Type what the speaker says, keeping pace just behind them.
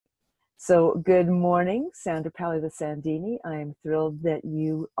So good morning, Sandra Pally the Sandini. I'm thrilled that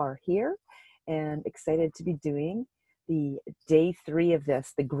you are here and excited to be doing the day 3 of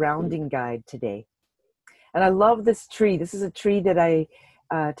this, the grounding guide today. And I love this tree. This is a tree that I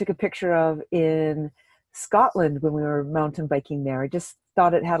took a picture of in Scotland when we were mountain biking there. I just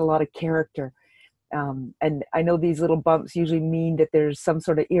thought it had a lot of character. And I know these little bumps usually mean that there's some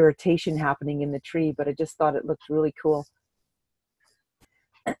sort of irritation happening in the tree, but I just thought it looked really cool.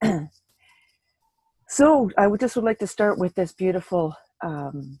 So I would like to start with this beautiful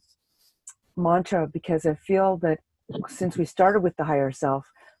mantra, because I feel that since we started with the higher self,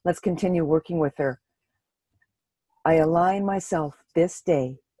 let's continue working with her. I align myself this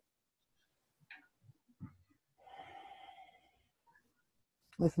day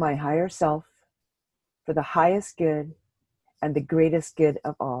with my higher self for the highest good and the greatest good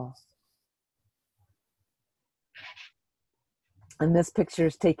of all. And this picture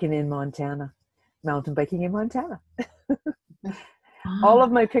is taken in Montana, mountain biking in Montana. All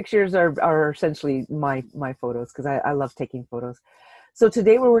of my pictures are essentially my photos, because I love taking photos. So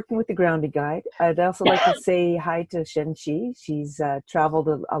today we're working with the grounding guide. I'd also like to say hi to Shen Chi. She's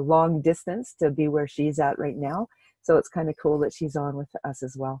traveled a long distance to be where she's at right now. So it's kind of cool that she's on with us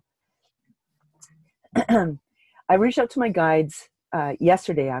as well. I reached out to my guides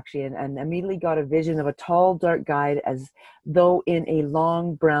yesterday, actually, and immediately got a vision of a tall, dark guide as though in a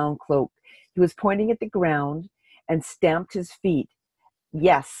long brown cloak. He was pointing at the ground and stamped his feet.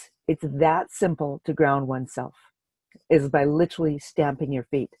 Yes, it's that simple to ground oneself, is by literally stamping your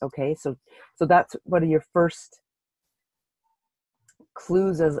feet. Okay, so that's one of your first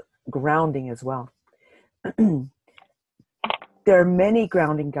clues as grounding as well. There are many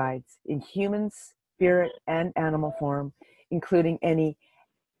grounding guides in human, spirit, and animal form, including any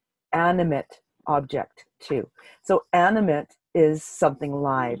animate object too. So animate is something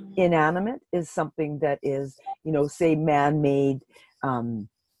live. Inanimate is something that is, say man-made,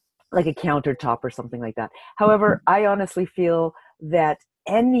 like a countertop or something like that. However, I honestly feel that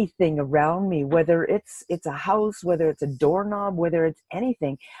anything around me, whether it's a house, whether it's a doorknob, whether it's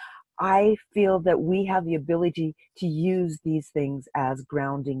anything, I feel that we have the ability to use these things as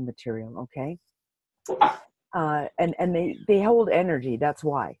grounding material, okay? And they hold energy, that's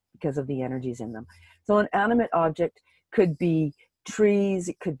why, because of the energies in them. So an animate object could be trees,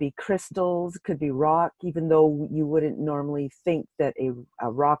 it could be crystals, it could be rock, even though you wouldn't normally think that a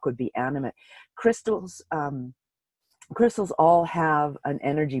rock would be animate. Crystals all have an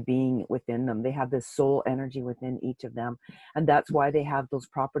energy being within them. They have this soul energy within each of them, and that's why they have those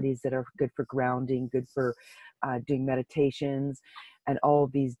properties that are good for grounding, good for doing meditations, and all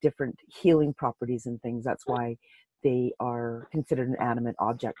of these different healing properties and things. That's why they are considered an animate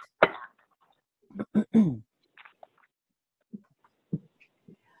object.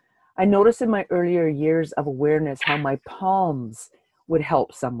 I noticed in my earlier years of awareness how my palms would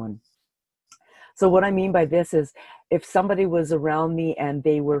help someone. So what I mean by this is, if somebody was around me and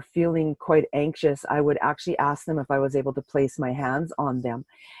they were feeling quite anxious, I would actually ask them if I was able to place my hands on them.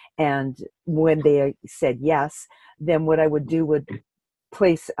 And when they said yes, then what I would do would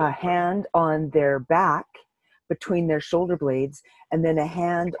place a hand on their back between their shoulder blades, and then a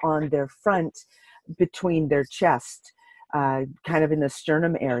hand on their front between their chest, kind of in the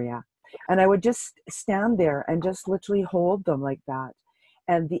sternum area. And I would just stand there and just literally hold them like that.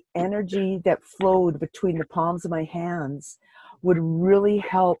 And the energy that flowed between the palms of my hands would really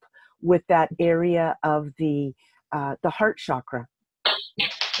help with that area of the heart chakra.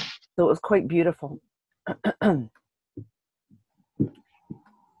 So it was quite beautiful.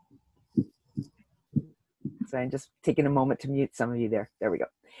 So I'm just taking a moment to mute some of you there. There we go.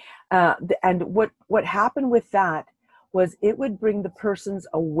 And what happened with that was it would bring the person's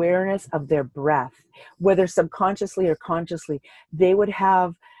awareness of their breath, whether subconsciously or consciously. They would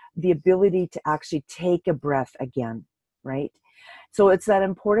have the ability to actually take a breath again, right? So it's that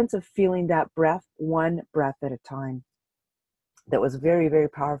importance of feeling that breath, one breath at a time. That was very, very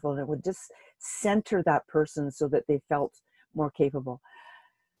powerful, and it would just center that person so that they felt more capable.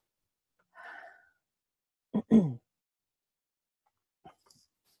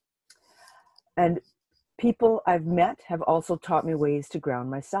 And people I've met have also taught me ways to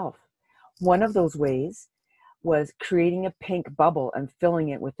ground myself. One of those ways was creating a pink bubble and filling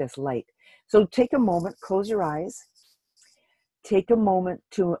it with this light. So take a moment, close your eyes. Take a moment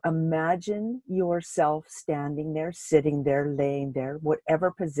to imagine yourself standing there, sitting there, laying there, whatever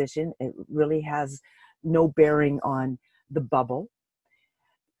position. It really has no bearing on the bubble.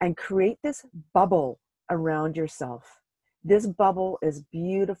 And create this bubble around yourself. This bubble is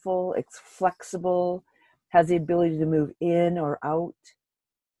beautiful, it's flexible, has the ability to move in or out.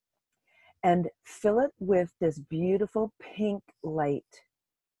 and fill it with this beautiful pink light.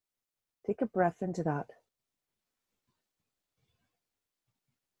 Take a breath into that.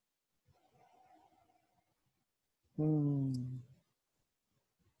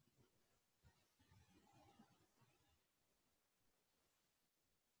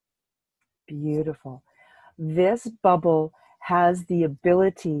 Beautiful. This bubble has the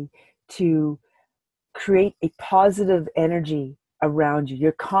ability to create a positive energy around you.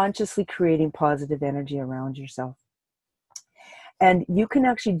 You're consciously creating positive energy around yourself. And you can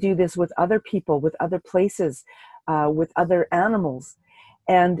actually do this with other people, with other places, with other animals.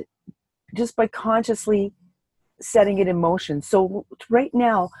 And just by consciously setting it in motion. So right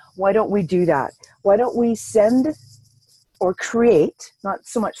now, why don't we do that? Why don't we send or create, not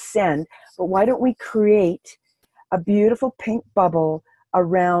so much send, but why don't we create a beautiful pink bubble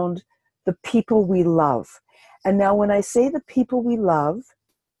around the people we love? And now when I say the people we love,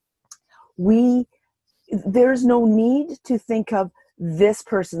 there's no need to think of this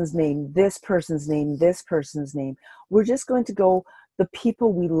person's name, this person's name, this person's name. We're just going to go the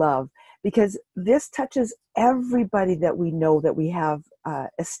people we love, because this touches everybody that we know, that we have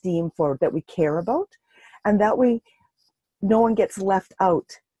esteem for, that we care about, and that no one gets left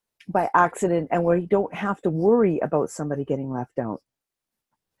out by accident, and we don't have to worry about somebody getting left out.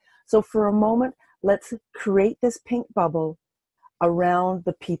 So for a moment, let's create this pink bubble around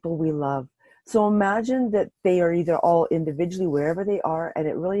the people we love. So imagine that they are either all individually wherever they are, and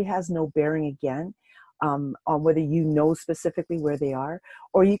it really has no bearing again on whether you know specifically where they are,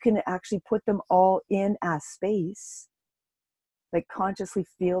 or you can actually put them all in a space, like consciously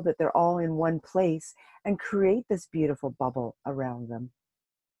feel that they're all in one place and create this beautiful bubble around them,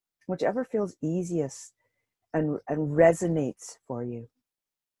 whichever feels easiest and resonates for you.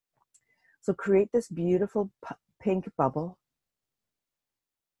 So create this beautiful pink bubble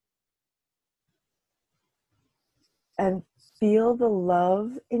and feel the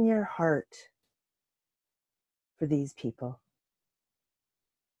love in your heart for these people.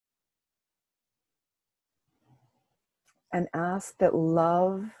 And ask that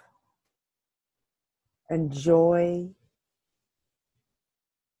love and joy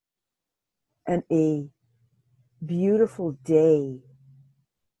and a beautiful day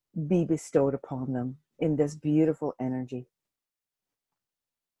be bestowed upon them in this beautiful energy.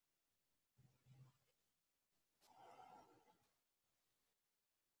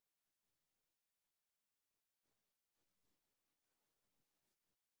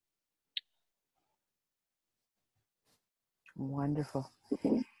 Wonderful.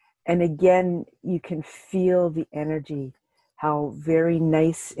 And again, you can feel the energy, how very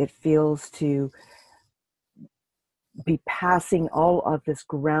nice it feels to be passing all of this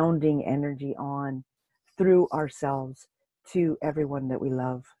grounding energy on through ourselves to everyone that we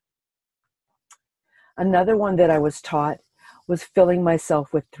love. Another one that I was taught was filling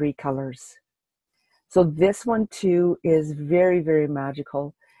myself with 3 colors. So this one too is very, very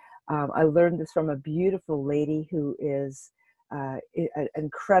magical. I learned this from a beautiful lady who is an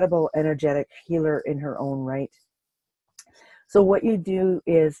incredible energetic healer in her own right. So what you do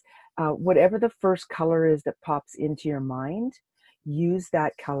is whatever the first color is that pops into your mind, use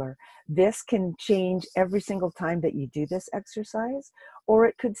that color. This can change every single time that you do this exercise, or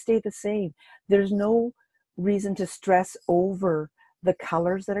it could stay the same. There's no reason to stress over the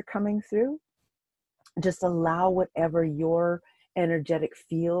colors that are coming through. Just allow whatever your energetic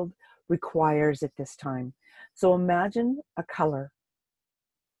field requires at this time. So imagine a color.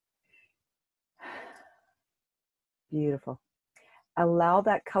 Beautiful. Allow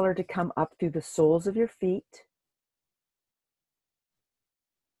that color to come up through the soles of your feet.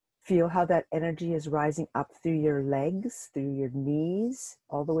 Feel how that energy is rising up through your legs, through your knees,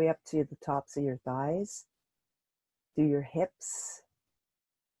 all the way up to the tops of your thighs, through your hips,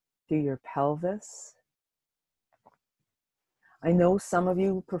 through your pelvis. I know some of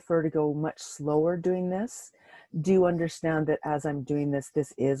you prefer to go much slower doing this. Do understand that as I'm doing this,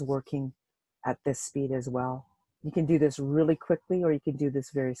 this is working at this speed as well. You can do this really quickly, or you can do this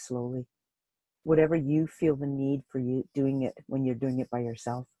very slowly. Whatever you feel the need for you doing it when you're doing it by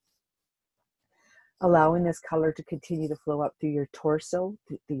yourself. Allowing this color to continue to flow up through your torso,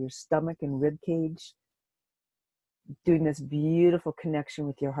 through your stomach and rib cage. Doing this beautiful connection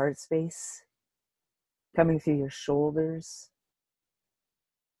with your heart space. Coming through your shoulders.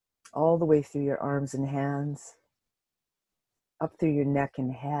 All the way through your arms and hands. Up through your neck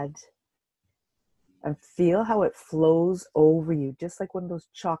and head. And feel how it flows over you, just like one of those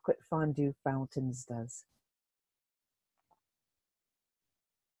chocolate fondue fountains does.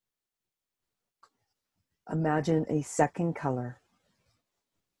 Imagine a second color.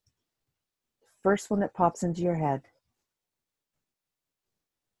 first one that pops into your head.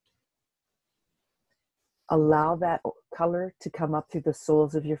 Allow that color to come up through the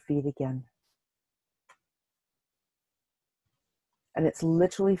soles of your feet again. And it's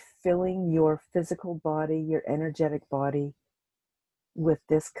literally filling your physical body, your energetic body with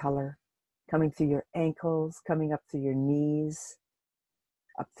this color, coming through your ankles, coming up through your knees,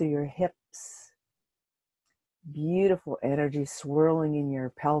 up through your hips. Beautiful energy swirling in your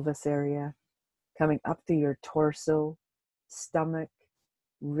pelvis area, coming up through your torso, stomach,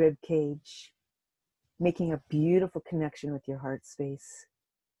 rib cage, making a beautiful connection with your heart space.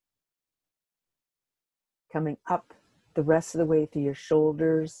 Coming up the rest of the way through your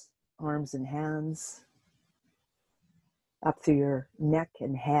shoulders, arms and hands, up through your neck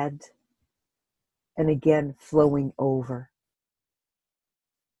and head, and again flowing over.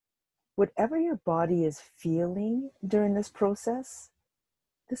 Whatever your body is feeling during this process,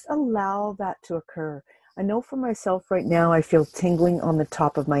 just allow that to occur. I know for myself right now, I feel tingling on the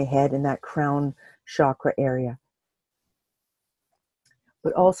top of my head in that crown chakra area.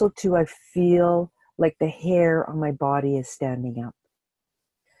 But also too, I feel like the hair on my body is standing up.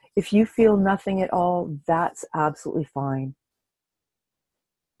 If you feel nothing at all, that's absolutely fine.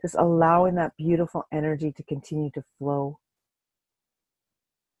 Just allowing that beautiful energy to continue to flow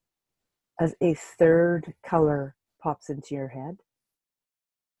as a third color pops into your head.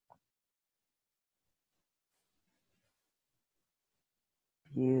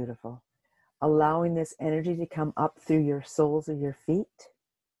 Beautiful. Allowing this energy to come up through your soles of your feet.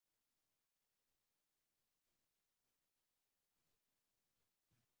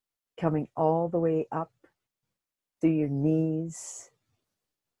 Coming all the way up through your knees,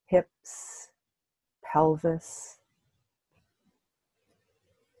 hips, pelvis.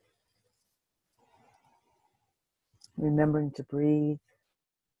 Remembering to breathe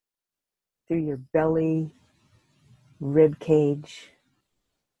through your belly, rib cage.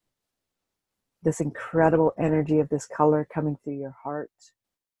 This incredible energy of this color coming through your heart,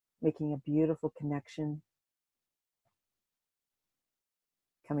 making a beautiful connection.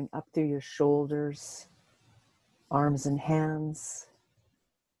 Coming up through your shoulders, arms and hands,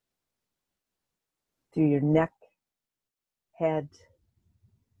 through your neck, head,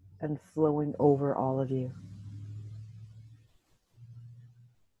 and flowing over all of you.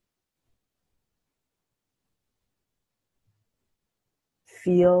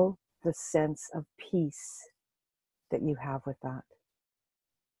 Feel the sense of peace that you have with that.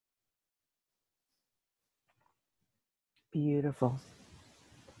 Beautiful.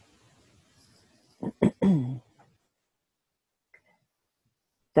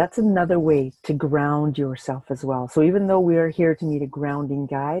 That's another way to ground yourself as well. So even though we are here to meet a grounding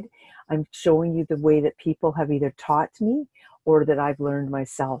guide, I'm showing you the way that people have either taught me or that I've learned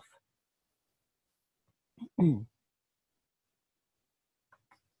myself.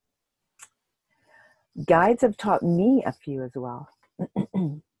 Guides have taught me a few as well.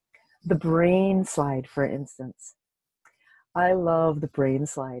 The brain slide, for instance. I love the brain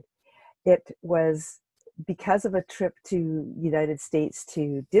slide. It was because of a trip to United States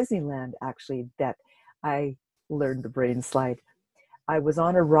to Disneyland, actually, that I learned the brain slide. I was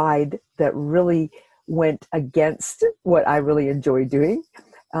on a ride that really went against what I really enjoy doing.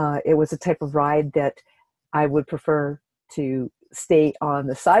 It was a type of ride that I would prefer to stay on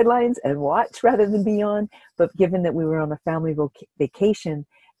the sidelines and watch rather than be on. But given that we were on a family vacation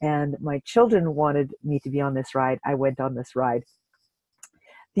and my children wanted me to be on this ride, I went on this ride.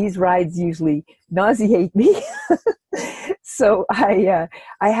 These rides usually nauseate me. So I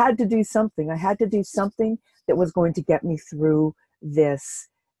had to do something. I had to do something that was going to get me through this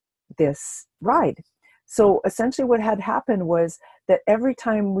ride. So essentially what had happened was that every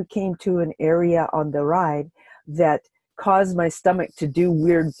time we came to an area on the ride that caused my stomach to do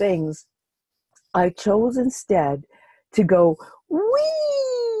weird things, I chose instead to go,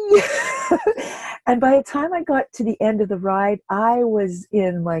 wee! And by the time I got to the end of the ride, I was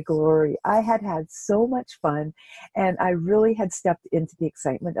in my glory. I had had so much fun, and I really had stepped into the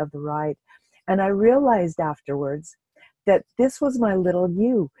excitement of the ride. And I realized afterwards that this was my little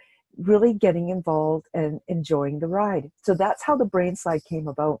you, really getting involved and enjoying the ride. So that's how the brain slide came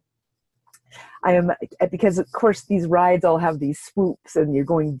about. Because of course these rides all have these swoops and you're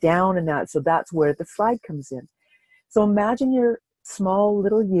going down and that, so that's where the slide comes in. So imagine your small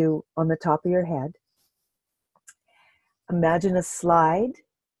little you on the top of your head. Imagine a slide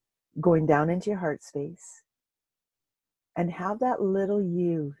going down into your heart space, and have that little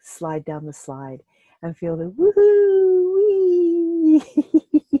you slide down the slide and feel the woohoo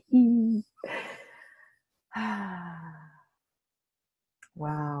wee.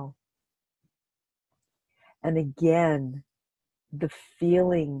 Wow. And again, the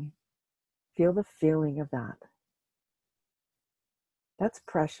feeling, feel the feeling of that. That's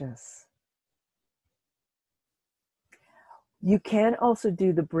precious. You can also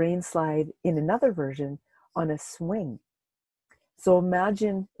do the brain slide in another version on a swing. So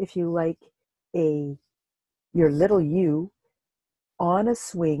imagine, if you like, your little you on a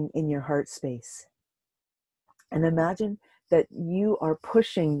swing in your heart space. And imagine that you are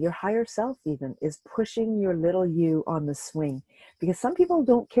pushing, your higher self even is pushing your little you on the swing, because some people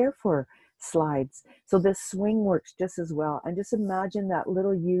don't care for slides. So this swing works just as well. And just imagine that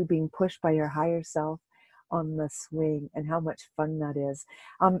little you being pushed by your higher self on the swing, and how much fun that is.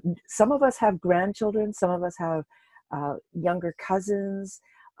 Some of us have grandchildren, some of us have younger cousins,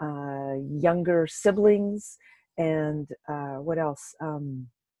 younger siblings, and what else?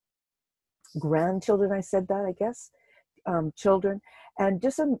 Grandchildren, I said that, I guess. Children. And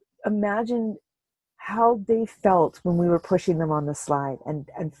just imagine how they felt when we were pushing them on the slide,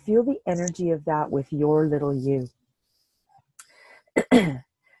 and feel the energy of that with your little you.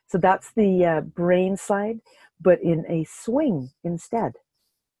 So that's the brain slide, but in a swing instead.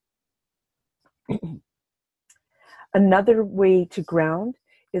 Another way to ground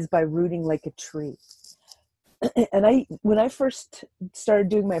is by rooting like a tree. And when I first started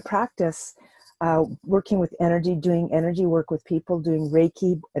doing my practice, working with energy, doing energy work with people, doing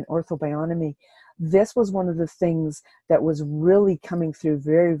Reiki and orthobionomy, this was one of the things that was really coming through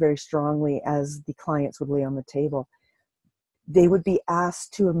very, very strongly as the clients would lay on the table. They would be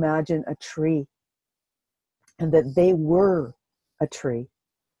asked to imagine a tree, and that they were a tree.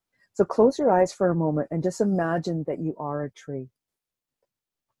 So close your eyes for a moment and just imagine that you are a tree.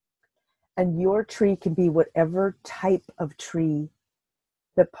 And your tree can be whatever type of tree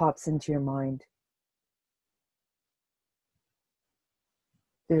that pops into your mind.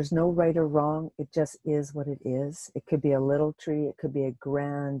 There's no right or wrong. It just is what it is. It could be a little tree. It could be a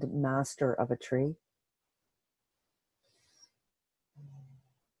grand master of a tree.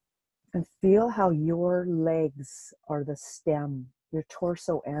 And feel how your legs are the stem. Your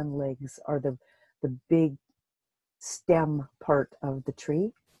torso and legs are the big stem part of the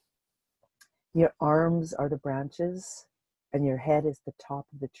tree. Your arms are the branches, and your head is the top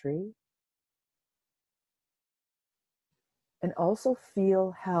of the tree. And also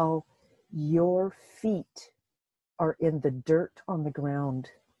feel how your feet are in the dirt on the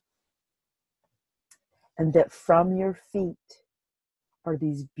ground, and that from your feet are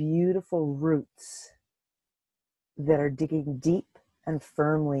these beautiful roots that are digging deep and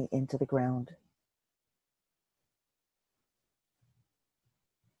firmly into the ground.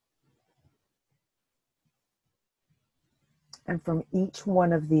 And from each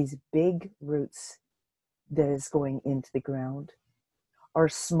one of these big roots that is going into the ground are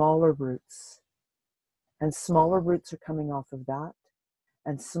smaller roots. And smaller roots are coming off of that.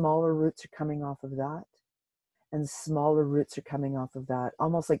 And smaller roots are coming off of that. And smaller roots are coming off of that,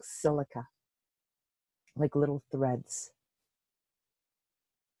 almost like silica, like little threads.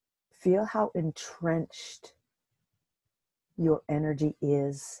 Feel how entrenched your energy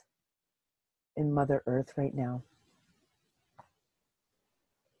is in Mother Earth right now.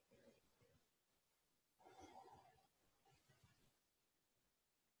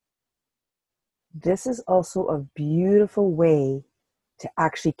 This is also a beautiful way to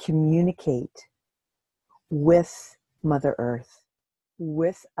actually communicate with Mother Earth,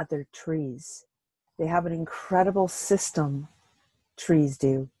 with other trees. They have an incredible system, trees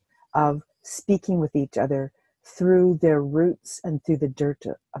do, of speaking with each other through their roots and through the dirt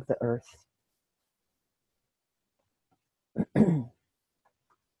of the earth.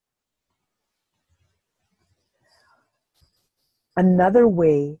 Another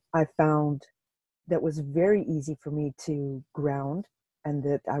way I found that was very easy for me to ground, and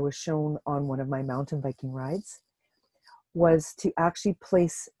that I was shown on one of my mountain biking rides, was to actually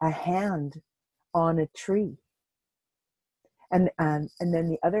place a hand on a tree, and then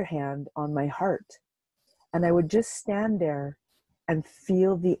the other hand on my heart. And I would just stand there and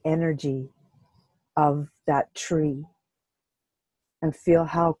feel the energy of that tree and feel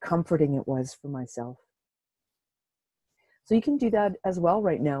how comforting it was for myself. So you can do that as well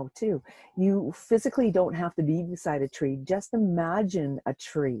right now too. You physically don't have to be beside a tree. Just imagine a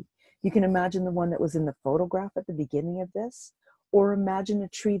tree. You can imagine the one that was in the photograph at the beginning of this, or imagine a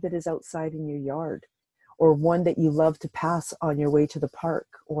tree that is outside in your yard, or one that you love to pass on your way to the park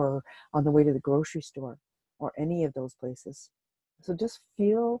or on the way to the grocery store, or any of those places. So just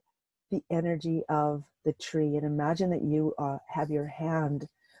feel the energy of the tree and imagine that you have your hand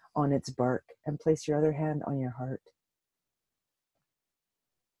on its bark, and place your other hand on your heart.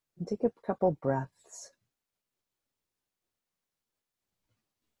 And take a couple breaths.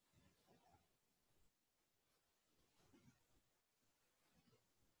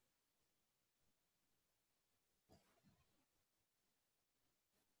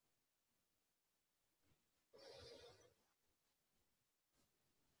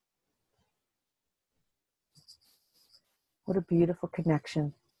 What a beautiful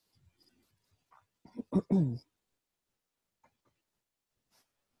connection.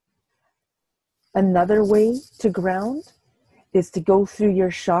 Another way to ground is to go through your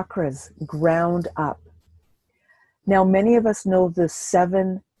chakras, ground up. Now, many of us know the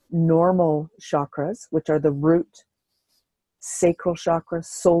 7 normal chakras, which are the root, sacral chakra,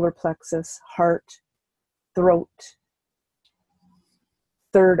 solar plexus, heart, throat,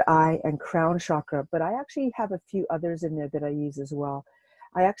 third eye, and crown chakra. But I actually have a few others in there that I use as well.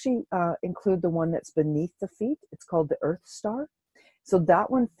 I actually include the one that's beneath the feet. It's called the Earth Star. So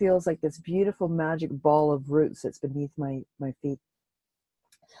that one feels like this beautiful magic ball of roots that's beneath my feet.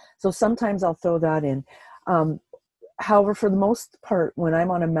 So sometimes I'll throw that in. However, for the most part, when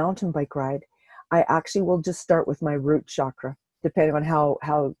I'm on a mountain bike ride, I actually will just start with my root chakra, depending on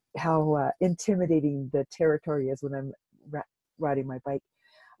how intimidating the territory is when I'm riding my bike.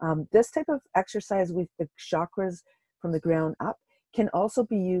 This type of exercise with the chakras from the ground up can also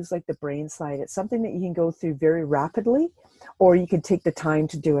be used like the brain slide. It's something that you can go through very rapidly, or you can take the time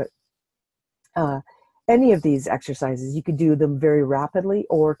to do it. Any of these exercises, you could do them very rapidly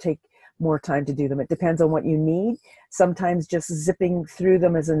or take more time to do them. It depends on what you need. Sometimes just zipping through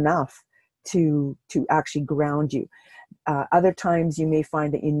them is enough to actually ground you. Other times you may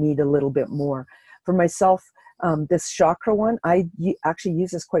find that you need a little bit more. For myself, this chakra one, I actually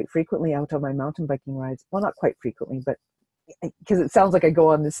use this quite frequently out on my mountain biking rides. Well, not quite frequently, but because it sounds like I go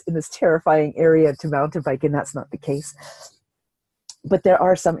on in this terrifying area to mountain bike, and that's not the case. But there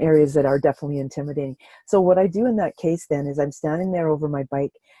are some areas that are definitely intimidating. So what I do in that case then is I'm standing there over my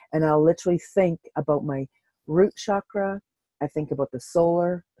bike, and I'll literally think about my root chakra. I think about the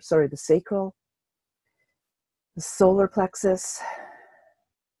sacral, the solar plexus,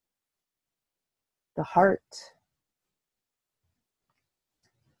 the heart,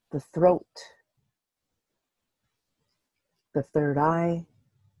 the throat, the third eye.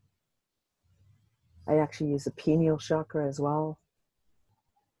 I actually use the pineal chakra as well,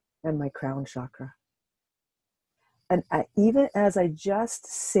 and my crown chakra. And even as I just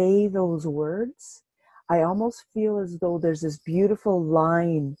say those words, I almost feel as though there's this beautiful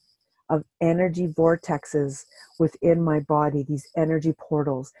line of energy vortexes within my body, these energy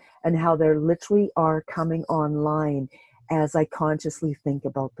portals, and how they literally are coming online as I consciously think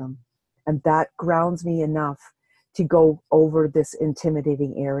about them. And that grounds me enough to go over this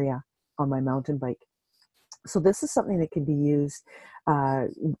intimidating area on my mountain bike. So this is something that can be used at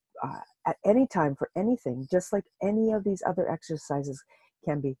any time for anything, just like any of these other exercises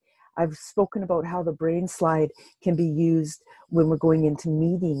can be. I've spoken about how the brain slide can be used when we're going into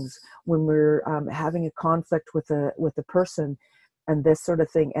meetings, when we're having a conflict with a person, and this sort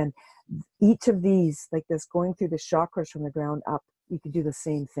of thing. And each of these, like this, going through the chakras from the ground up, you can do the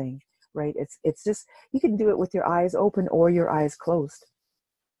same thing, right? It's just, you can do it with your eyes open or your eyes closed.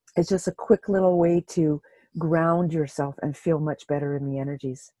 It's just a quick little way to ground yourself and feel much better in the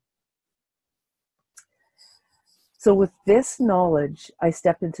energies. So with this knowledge, I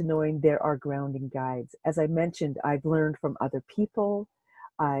stepped into knowing there are grounding guides. As I mentioned, I've learned from other people.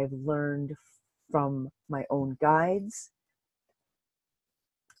 I've learned from my own guides.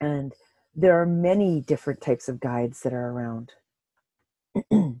 And there are many different types of guides that are around.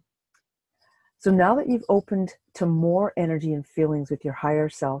 So now that you've opened to more energy and feelings with your higher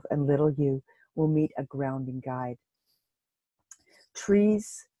self, and little you will meet a grounding guide.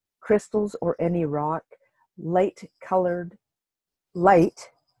 Trees, crystals, or any rock, light, color,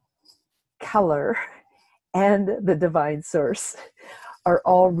 and the divine source are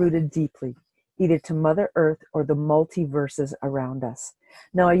all rooted deeply, either to Mother Earth or the multiverses around us.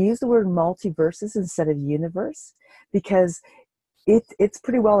 Now, I use the word multiverses instead of universe because it's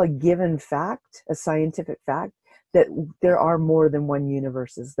pretty well a given fact, a scientific fact, that there are more than one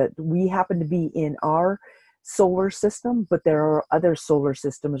universes, that we happen to be in our solar system, but there are other solar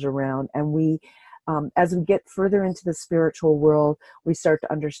systems around. And we, as we get further into the spiritual world, we start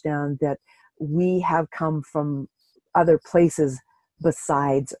to understand that we have come from other places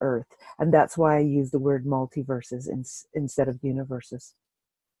besides Earth. And that's why I use the word multiverses instead of universes.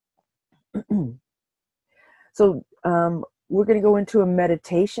 So we're going to go into a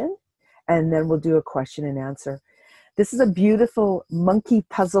meditation, and then we'll do a question and answer. This is a beautiful monkey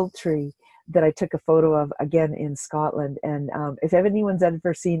puzzle tree that I took a photo of, again, in Scotland. And if anyone's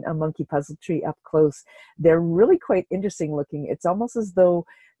ever seen a monkey puzzle tree up close, they're really quite interesting looking. It's almost as though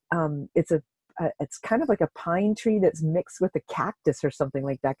it's kind of like a pine tree that's mixed with a cactus or something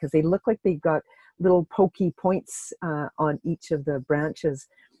like that, because they look like they've got little pokey points on each of the branches,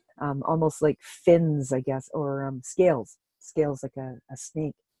 almost like fins, I guess, or scales like a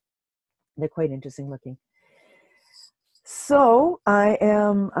snake. They're quite interesting looking. So I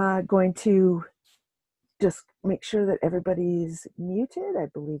am going to just make sure that everybody's muted. I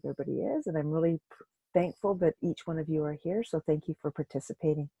believe everybody is, and I'm really thankful that each one of you are here. So thank you for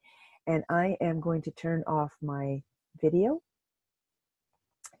participating. And I am going to turn off my video,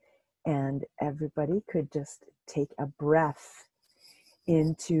 and everybody could just take a breath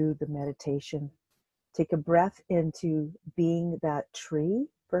into the meditation. Take a breath into being that tree,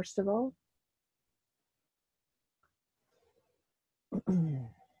 first of all.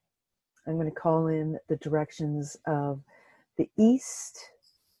 I'm going to call in the directions of the east,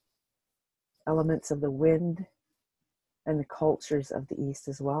 elements of the wind, and the cultures of the east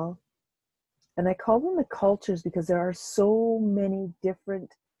as well. And I call them the cultures because there are so many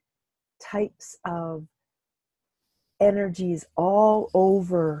different types of energies all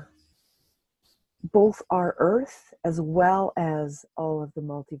over both our earth as well as all of the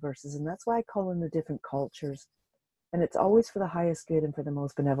multiverses. And that's why I call them the different cultures. And it's always for the highest good and for the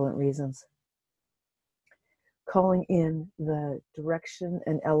most benevolent reasons. Calling in the direction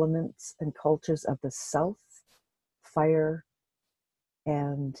and elements and cultures of the south, fire,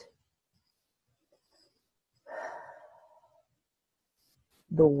 and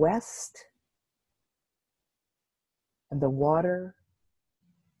the west, and the water,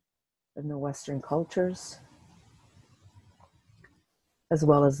 and the western cultures, as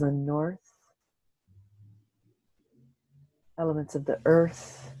well as the north, elements of the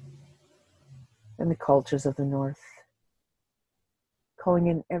earth, and the cultures of the north. Calling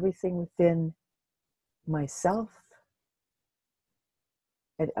in everything within myself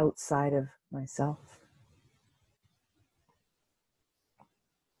and outside of myself.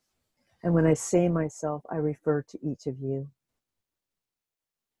 And when I say myself, I refer to each of you.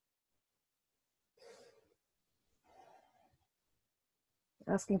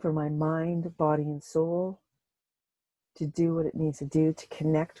 Asking for my mind, body, and soul to do what it needs to do to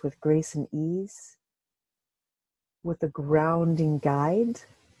connect with grace and ease, with a grounding guide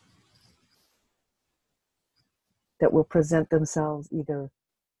that will present themselves either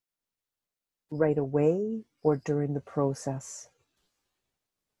right away or during the process.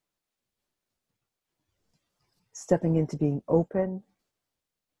 Stepping into being open,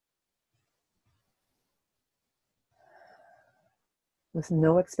 with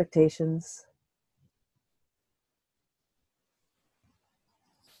no expectations,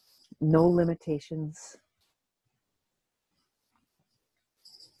 no limitations,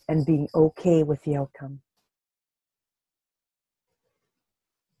 and being okay with the outcome.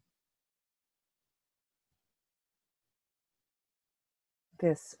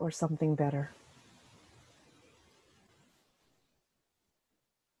 This or something better.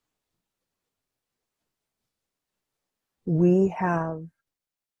 We have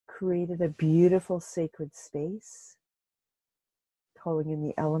created a beautiful sacred space, calling in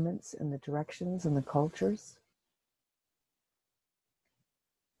the elements and the directions and the cultures.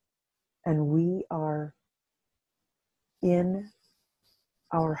 And we are in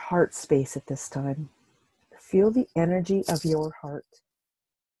our heart space at this time. Feel the energy of your heart.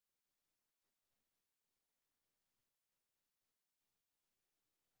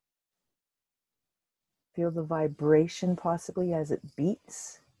 Feel the vibration possibly as it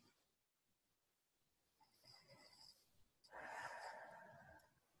beats.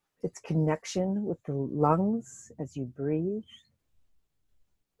 Its connection with the lungs as you breathe.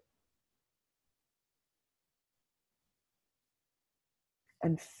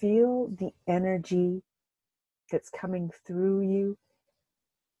 And feel the energy that's coming through you,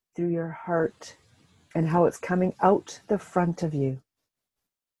 through your heart, and how it's coming out the front of you.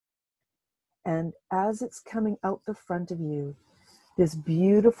 And as it's coming out the front of you, this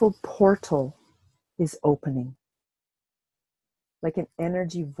beautiful portal is opening, like an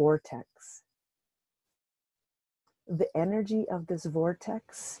energy vortex. The energy of this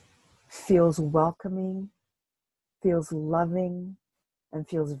vortex feels welcoming, feels loving, and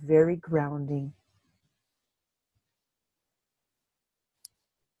feels very grounding.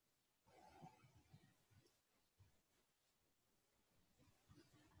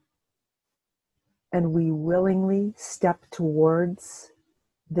 And we willingly step towards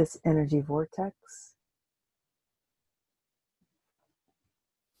this energy vortex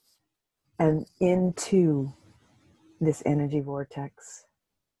and into this energy vortex.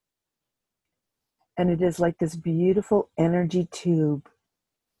 And it is like this beautiful energy tube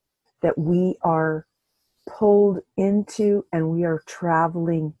that we are pulled into, and we are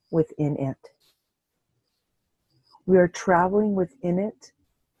traveling within it. We are traveling within it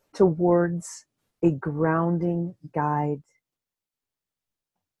towards a grounding guide.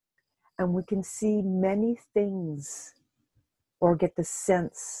 And we can see many things or get the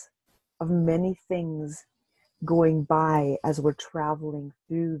sense of many things going by as we're traveling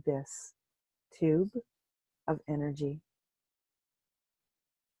through this tube of energy.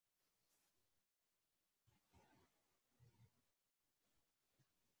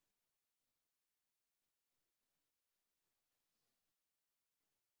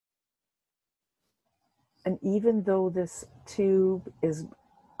 And even though this tube is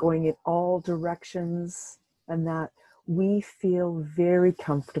going in all directions and that, we feel very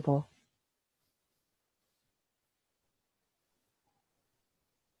comfortable.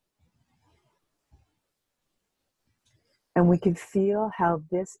 And we can feel how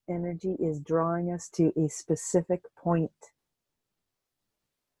this energy is drawing us to a specific point.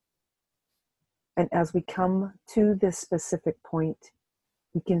 And as we come to this specific point,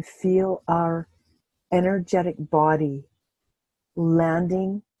 we can feel our energetic body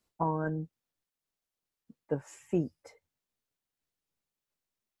landing on the feet.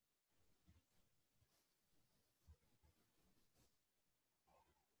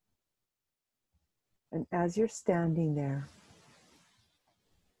 And as you're standing there,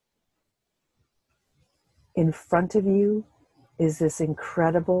 in front of you is this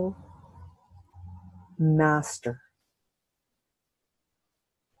incredible master.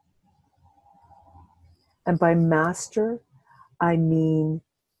 And by master, I mean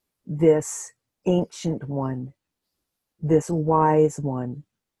this ancient one, this wise one,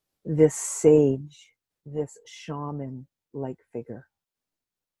 this sage, this shaman-like figure.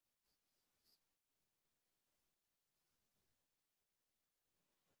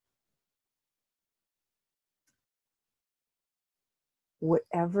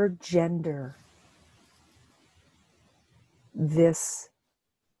 Whatever gender this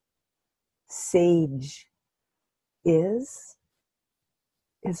sage is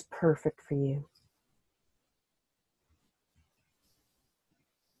perfect for you.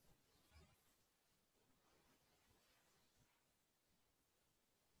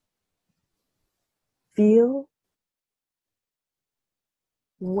 Feel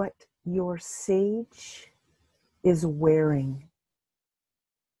what your sage is wearing,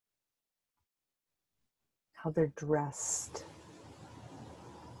 how they're dressed.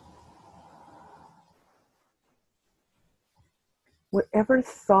 Whatever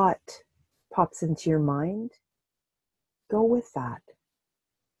thought pops into your mind, go with that.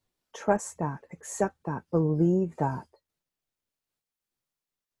 Trust that, accept that, believe that.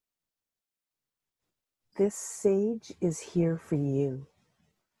 This sage is here for you.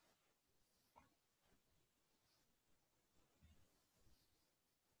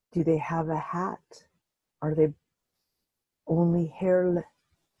 Do they have a hat? Are they only hairless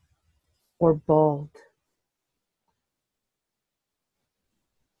or bald?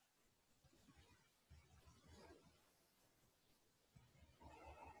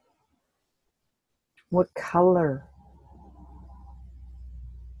 What color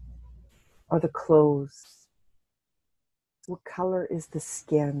are the clothes? What color is the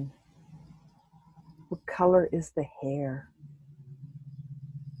skin? What color is the hair?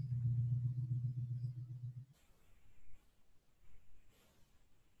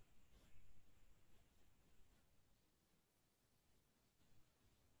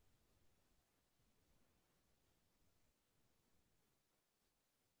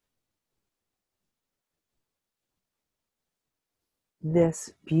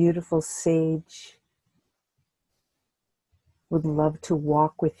 This beautiful sage would love to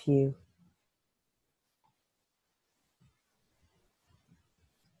walk with you.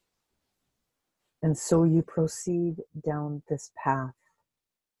 And so you proceed down this path.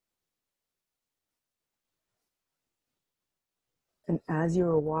 And as you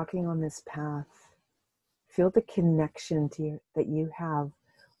are walking on this path, feel the connection that you have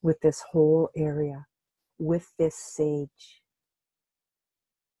with this whole area, with this sage.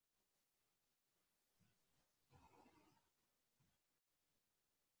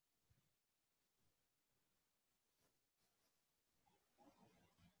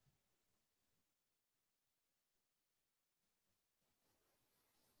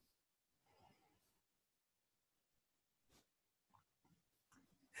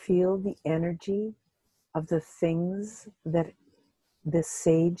 Feel the energy of the things that this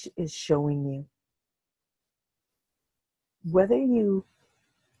sage is showing you. Whether you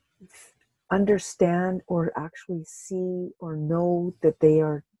understand or actually see or know that they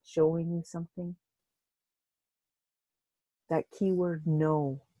are showing you something, that keyword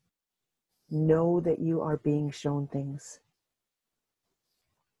know. Know that you are being shown things.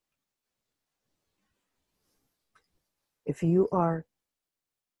 If you are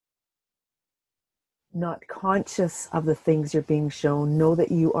not conscious of the things you're being shown. Know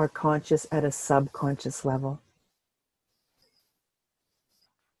that you are conscious at a subconscious level.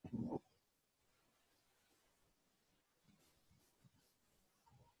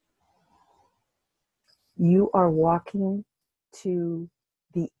 You are walking to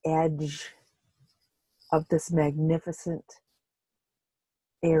the edge of this magnificent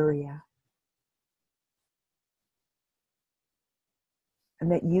area,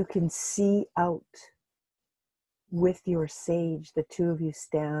 and that you can see out with your sage. The two of you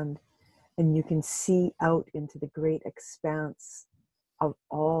stand, and you can see out into the great expanse of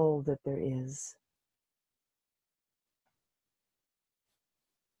all that there is.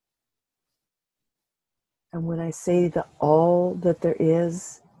 And when I say the all that there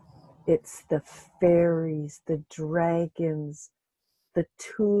is, it's the fairies, the dragons, the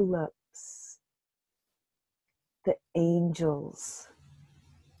tulips, the angels,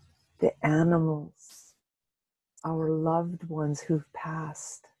 the animals, our loved ones who've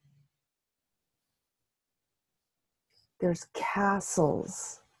passed. There's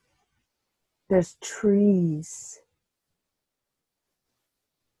castles, there's trees,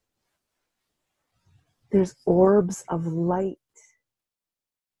 there's orbs of light.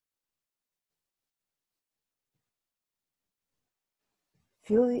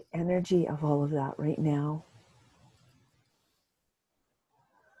 Feel the energy of all of that right now.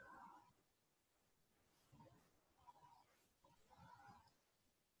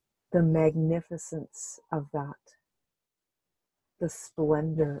 The magnificence of that, the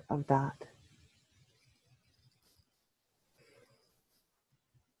splendor of that.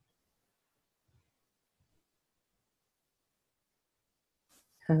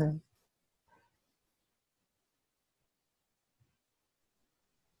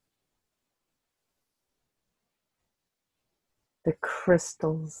 The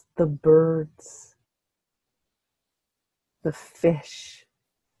crystals, the birds, the fish,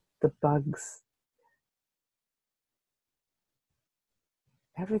 the bugs.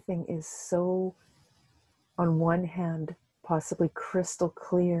 Everything is so, on one hand, possibly crystal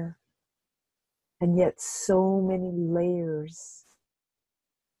clear, and yet so many layers.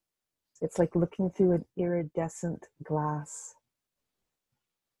 It's like looking through an iridescent glass.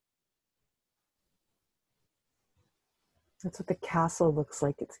 That's what the castle looks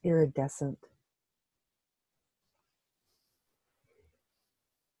like. It's iridescent.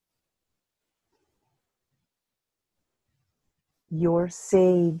 Your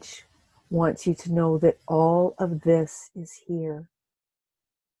sage wants you to know that all of this is here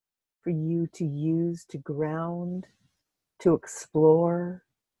for you to use, to ground, to explore,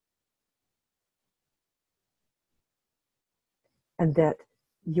 and that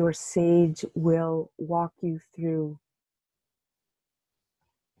your sage will walk you through.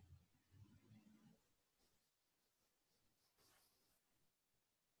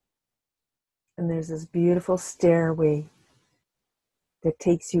 And there's this beautiful stairway that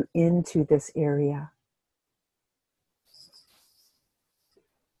takes you into this area.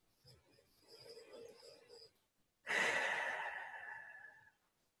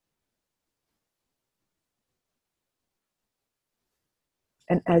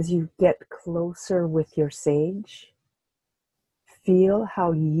 And as you get closer with your sage, feel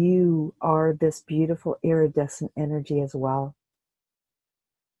how you are this beautiful iridescent energy as well.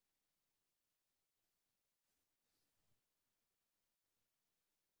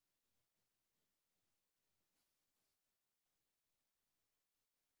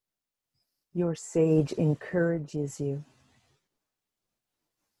 Your sage encourages you.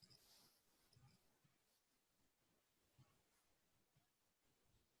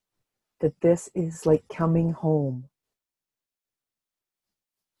 That this is like coming home.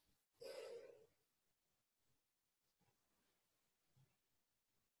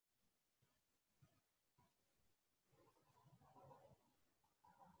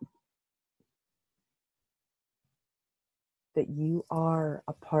 That you are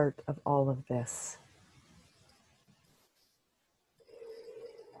a part of all of this.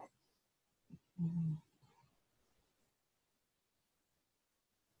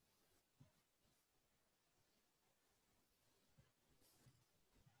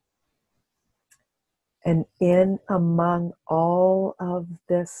 And in among all of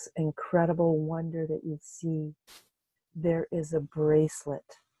this incredible wonder that you see, there is a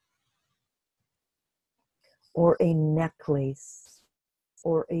bracelet or a necklace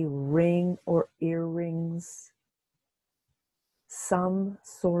or a ring or earrings, some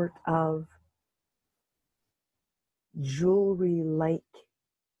sort of jewelry-like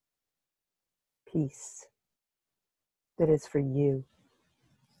piece that is for you.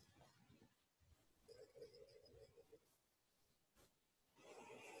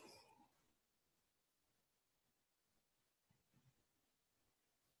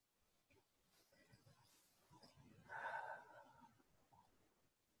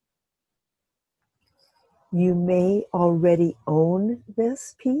 You may already own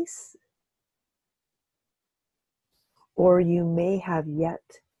this piece, or you may have yet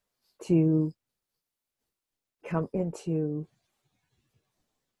to come into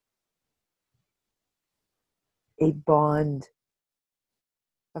a bond,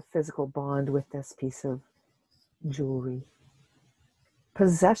 a physical bond with this piece of jewelry.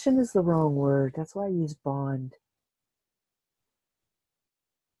 Possession is the wrong word. That's why I use bond.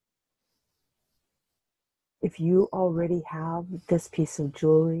 If you already have this piece of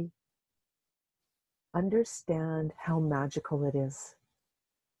jewelry, understand how magical it is.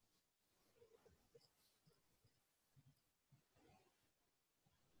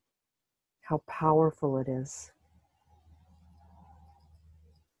 How powerful it is.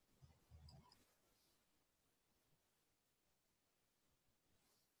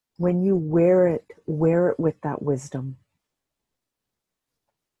 When you wear it with that wisdom.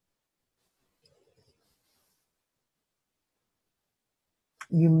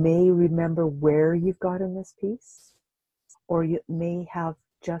 You may remember where you've gotten this piece, or it may have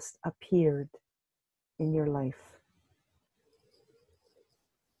just appeared in your life.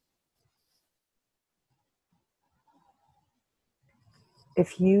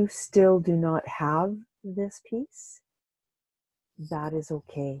 If you still do not have this piece, that is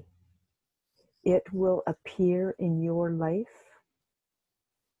okay. It will appear in your life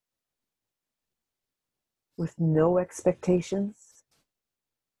with no expectations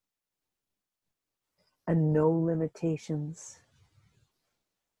and no limitations,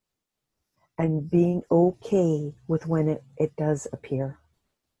 and being okay with when it does appear.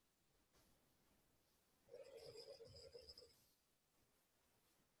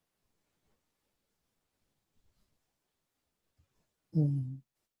 Mm.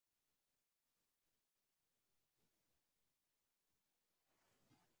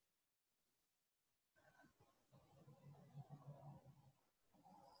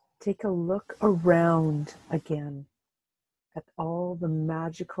 Take a look around again at all the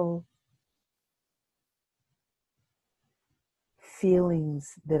magical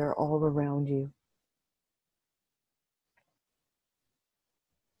feelings that are all around you.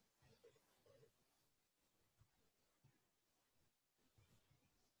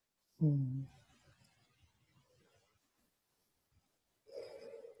 Mm.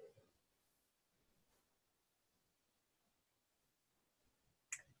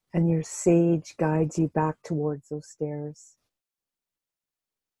 And your sage guides you back towards those stairs.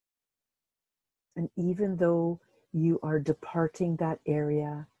 And even though you are departing that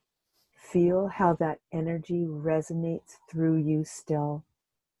area, feel how that energy resonates through you still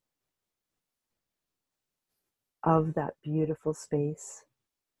of that beautiful space,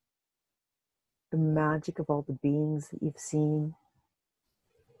 the magic of all the beings that you've seen.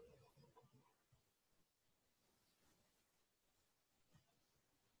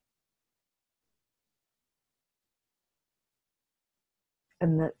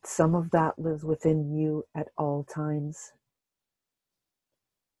 And that some of that lives within you at all times.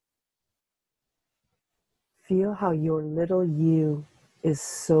 Feel how your little you is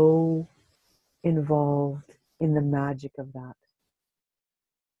so involved in the magic of that.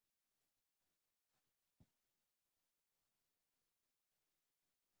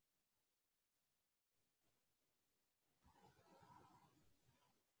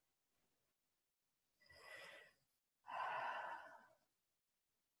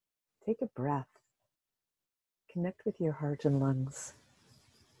 Take a breath. Connect with your heart and lungs.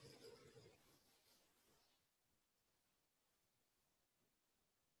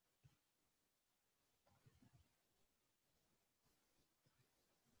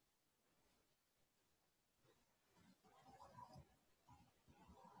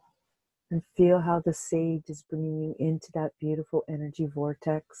 And feel how the sage is bringing you into that beautiful energy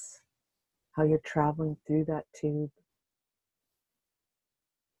vortex, how you're traveling through that tube.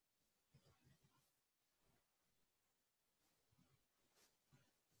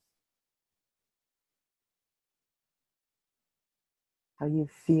 How you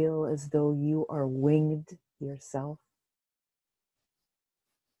feel as though you are winged yourself.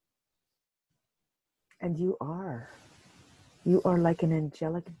 And you are. You are like an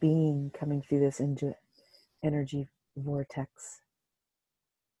angelic being coming through this energy vortex.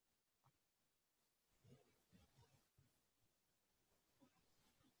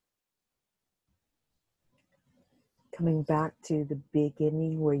 Coming back to the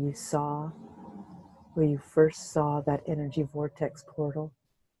beginning where you first saw that energy vortex portal.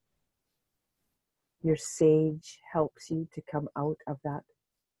 Your sage helps you to come out of that.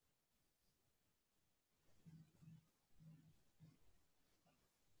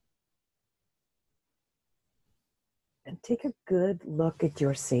 And take a good look at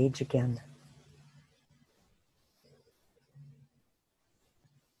your sage again.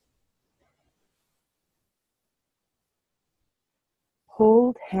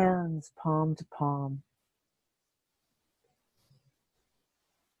 Hold hands palm to palm.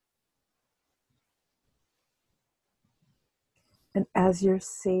 And as your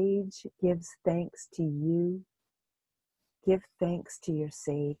sage gives thanks to you, give thanks to your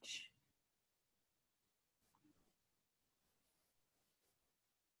sage.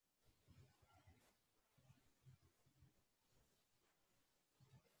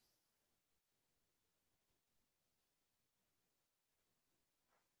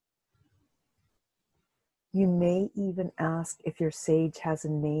 You may even ask if your sage has a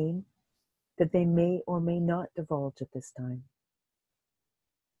name that they may or may not divulge at this time.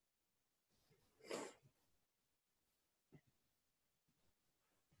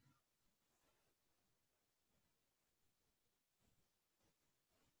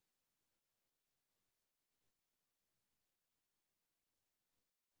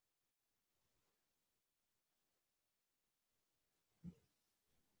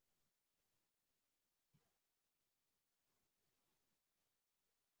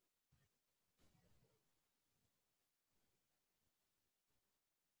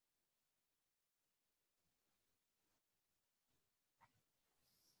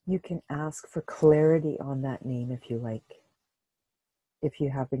 You can ask for clarity on that name if you like, if you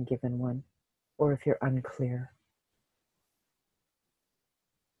have been given one, or if you're unclear.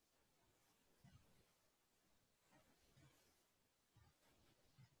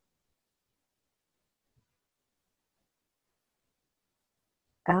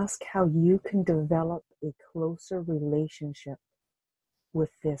 Ask how you can develop a closer relationship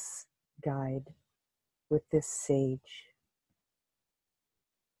with this guide, with this sage.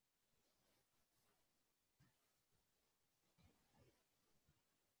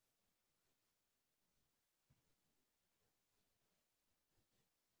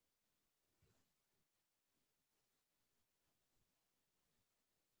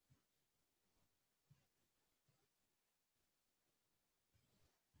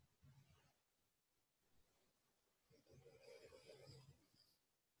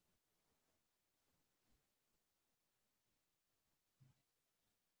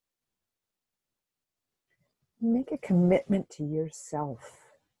 Make a commitment to yourself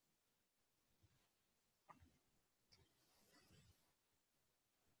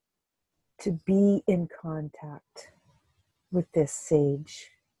to be in contact with this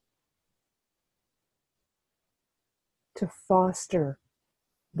sage, to foster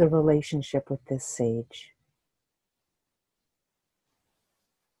the relationship with this sage.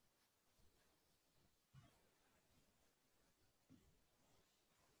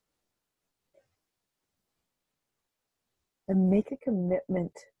 And make a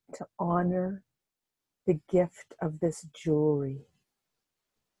commitment to honor the gift of this jewelry.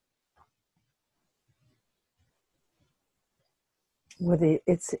 Whether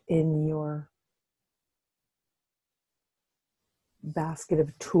it's in your basket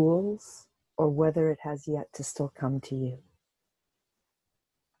of tools or whether it has yet to still come to you.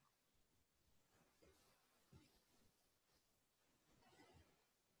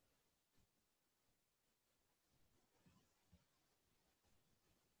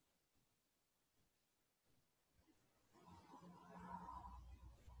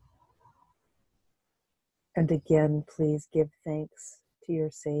 And again, please give thanks to your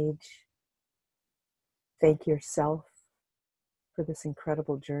sage. Thank yourself for this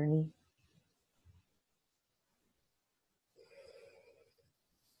incredible journey.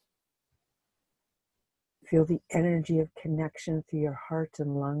 Feel the energy of connection through your heart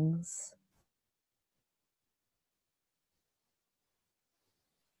and lungs.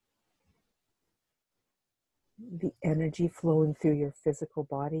 The energy flowing through your physical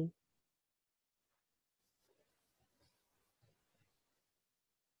body.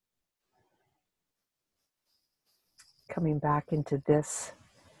 Coming back into this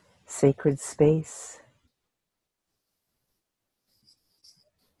sacred space.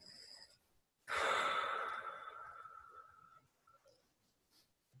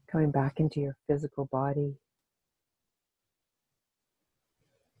 Coming back into your physical body.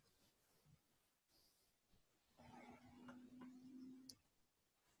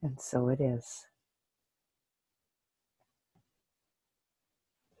 And so it is.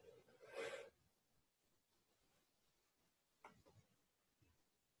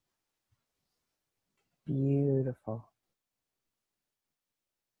 Beautiful.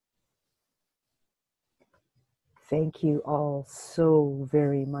 Thank you all so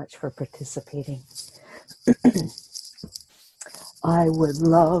very much for participating. I would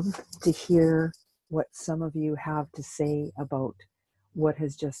love to hear what some of you have to say about what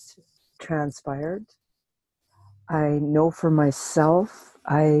has just transpired. I know for myself,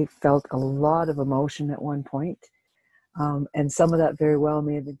 I felt a lot of emotion at one point, and some of that very well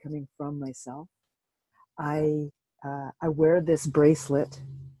may have been coming from myself. I wear this bracelet.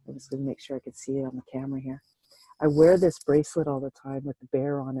 I'm just going to make sure I can see it on the camera here. I wear this bracelet all the time with the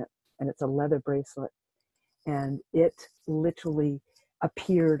bear on it, and it's a leather bracelet. And it literally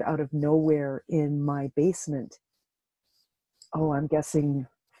appeared out of nowhere in my basement. Oh, I'm guessing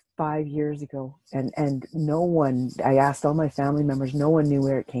 5 years ago. And no one, I asked all my family members, no one knew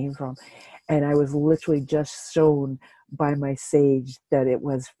where it came from. And I was literally just shown by my sage that it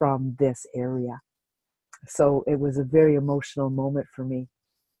was from this area. So it was a very emotional moment for me.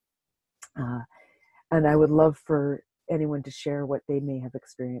 And I would love for anyone to share what they may have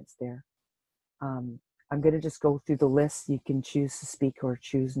experienced there. I'm going to just go through the list. You can choose to speak or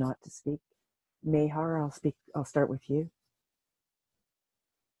choose not to speak. Mehar, I'll start with you.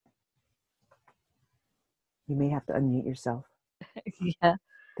 You may have to unmute yourself. Yeah.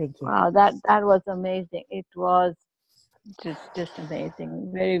 Thank you. Wow, that was amazing. It was just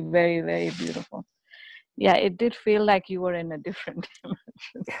amazing. Very, very, very beautiful. Yeah, it did feel like you were in a different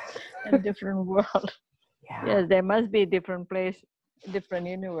dimension, a different world. Yeah. Yes, there must be a different place, different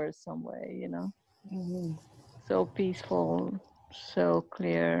universe somewhere, you know. Mm-hmm. So peaceful, so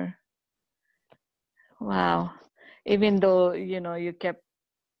clear. Wow. Even though, you know,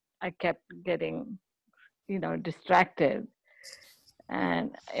 I kept getting, you know, distracted,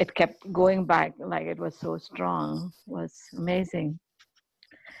 and it kept going back, like it was so strong. It was amazing.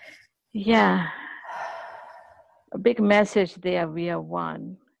 Yeah. A big message there. We are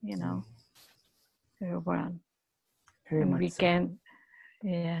one, you know. We're one. Very And much we so. can,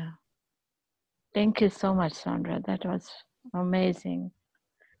 yeah. Thank you so much, Sandra. That was amazing.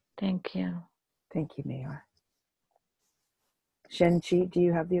 Thank you. Thank you, Mehar. Shen-Chi, do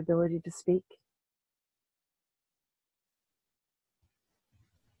you have the ability to speak?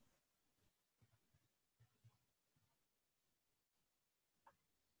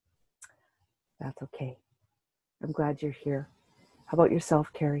 That's okay. I'm glad you're here. How about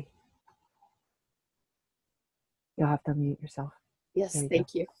yourself, Carrie? You'll have to unmute yourself. Yes,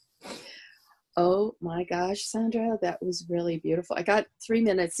 thank you. Oh my gosh, Sandra, that was really beautiful. I got 3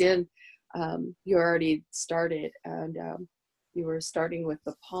 minutes in. You already started, and you were starting with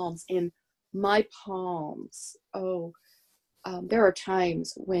the palms. And my palms, there are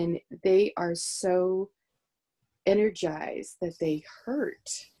times when they are so energized that they hurt.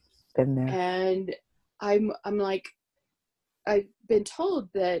 Been there. And I'm like, I've been told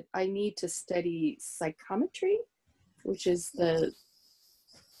that I need to study psychometry, which is the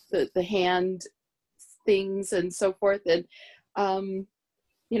hand things and so forth. And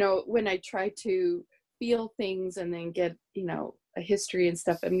you know, when I try to feel things and then get, you know, a history and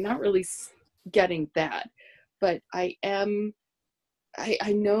stuff, I'm not really getting that. But I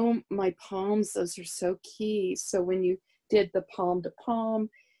know my palms, those are so key. So when you did the palm to palm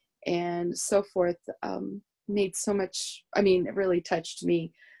and so forth, made so much, I mean, it really touched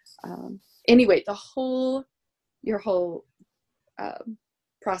me. Anyway, your whole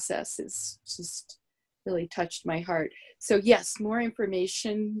process is just really touched my heart. So yes, more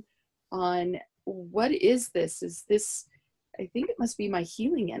information on what is this? Is this, I think it must be my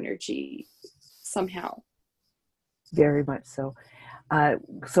healing energy somehow. Very much so.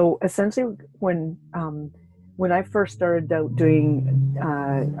 So essentially, when I first started out doing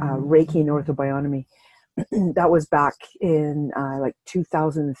Reiki and orthobionomy, that was back in like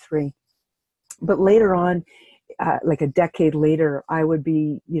 2003. But later on, like a decade later, I would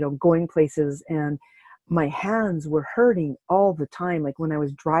be, you know, going places and my hands were hurting all the time, like when I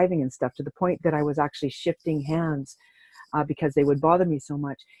was driving and stuff, to the point that I was actually shifting hands because they would bother me so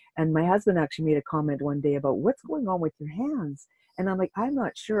much. And my husband actually made a comment one day about what's going on with your hands. And I'm like, I'm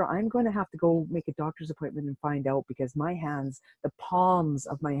not sure. I'm going to have to go make a doctor's appointment and find out, because my hands, the palms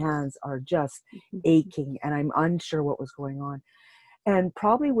of my hands are just aching and I'm unsure what was going on. And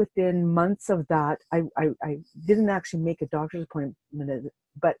probably within months of that, I didn't actually make a doctor's appointment,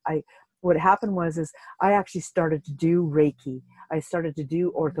 but what happened was I actually started to do Reiki. I started to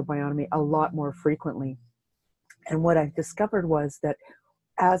do orthobionomy a lot more frequently. And what I discovered was that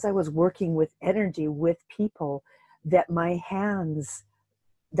as I was working with energy with people, that my hands,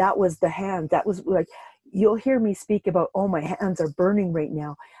 that was the hand, that was like, you'll hear me speak about, oh, my hands are burning right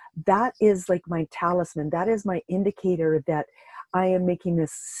now. That is like my talisman. That is my indicator that I am making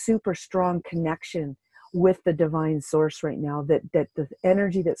this super strong connection with the divine source right now, that the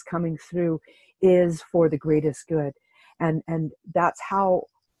energy that's coming through is for the greatest good. And that's how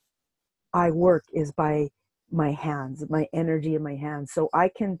I work, is by my hands, my energy in my hands. So I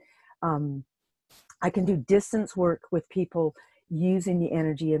can do distance work with people using the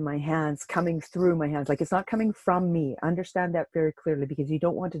energy in my hands, coming through my hands. Like, it's not coming from me. Understand that very clearly, because you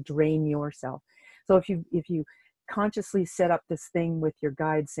don't want to drain yourself. So if you consciously set up this thing with your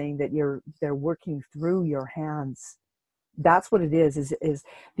guide, saying that they're working through your hands, that's what it is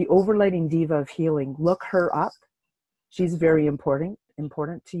the overlighting diva of healing. Look her up. She's very important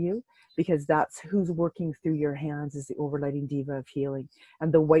to you, because that's who's working through your hands, is the overlighting diva of healing.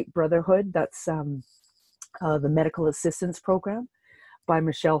 And the White Brotherhood, that's the Medical Assistance Program by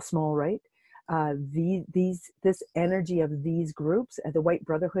Michelle Smallwright. This energy of these groups, the White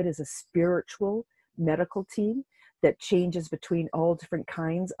Brotherhood is a spiritual medical team that changes between all different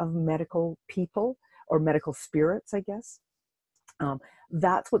kinds of medical people, or medical spirits, I guess.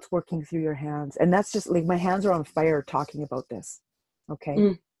 That's what's working through your hands. And that's just like, my hands are on fire talking about this. Okay.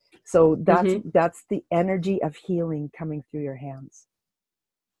 Mm. So that's the energy of healing coming through your hands.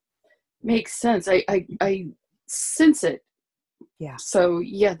 Makes sense. I sense it. Yeah. So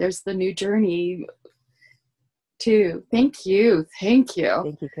yeah, there's the new journey too. Thank you. Thank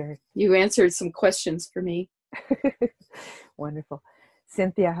you, Carrie. You answered some questions for me. Wonderful.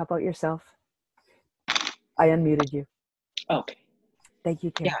 Cynthia, how about yourself? I unmuted you. Okay. Thank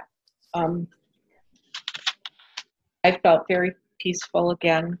you, Carrie. Yeah. I felt very peaceful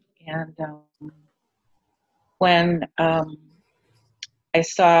again. And when I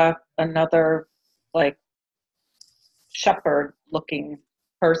saw another, like, shepherd looking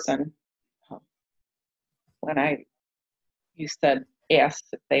person, when you said, asked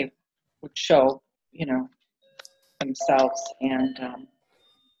if they would show, themselves. And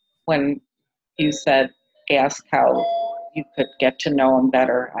when you said, ask how you could get to know them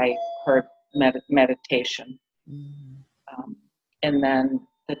better, I heard meditation. Mm-hmm. And then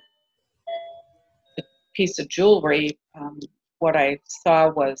the piece of jewelry, what I saw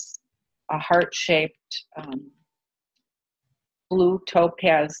was a heart-shaped blue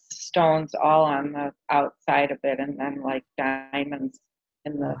topaz stones all on the outside of it, and then like diamonds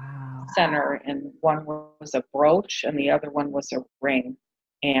in the center. And one was a brooch and the other one was a ring.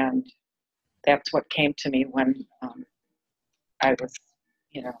 And that's what came to me when I was,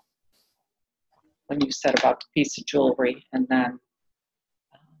 when you said about the piece of jewelry. And then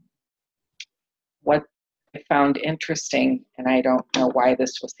what I found interesting, and I don't know why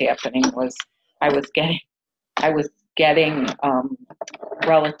this was happening, was I was getting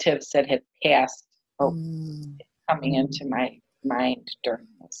relatives that had passed coming into my mind during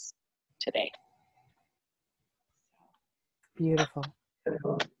this today. Beautiful.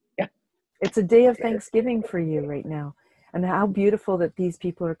 Yeah. It's a day of Thanksgiving for you right now. And how beautiful that these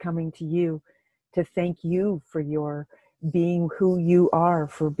people are coming to you to thank you for your being who you are,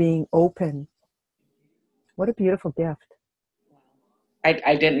 for being open. What a beautiful gift.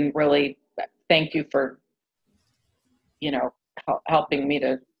 I didn't really thank you for, helping me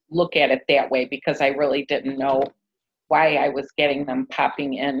to look at it that way, because I really didn't know why I was getting them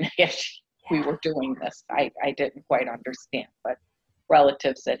popping in as we were doing this. I didn't quite understand, but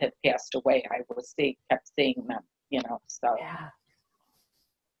relatives that had passed away, I kept seeing them, so. Yeah.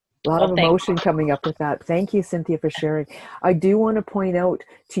 A lot of emotion coming up with that. Thank you, Cynthia, for sharing. I do want to point out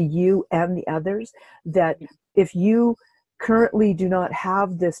to you and the others that if you currently do not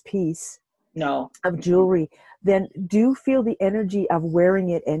have this piece of jewelry, then do feel the energy of wearing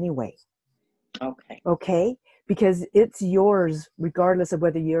it anyway. Okay? Because it's yours regardless of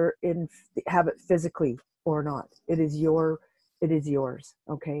whether you're have it physically or not. It is yours.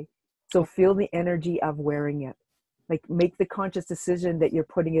 Okay? So feel the energy of wearing it. Like, make the conscious decision that you're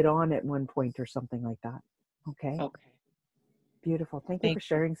putting it on at one point or something like that. Okay? Beautiful. Thank you for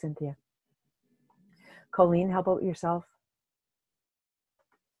sharing, Cynthia. Colleen, how about yourself?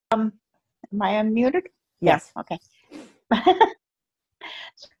 Am I unmuted? Yes. Yeah, okay.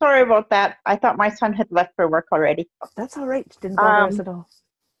 Sorry about that. I thought my son had left for work already. That's all right. Didn't bother us at all.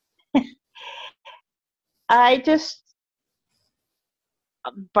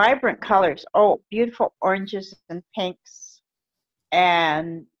 Vibrant colors. Oh, beautiful oranges and pinks.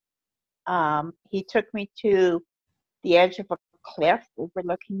 And he took me to the edge of a cliff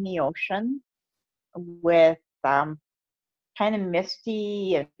overlooking the ocean with kind of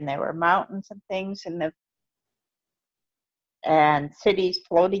misty, and there were mountains and things and cities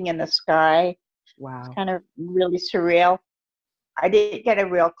floating in the sky. Wow. It's kind of really surreal. I didn't get a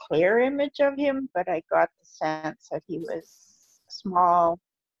real clear image of him, but I got the sense that he was small,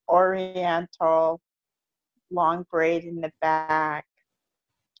 oriental, long braid in the back,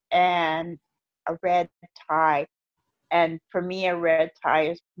 and a red tie. And for me, a red tie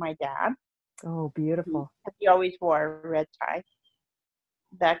is my dad. Oh, beautiful. He always wore a red tie.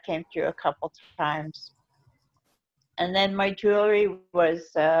 That came through a couple times. And then my jewelry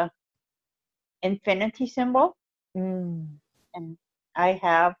was infinity symbol. Mm. And I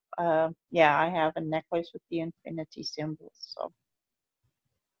have I have a necklace with the infinity symbol. So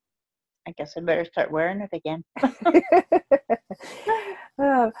I guess I better start wearing it again.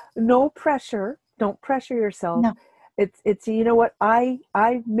 No pressure. Don't pressure yourself. No. It's you know what,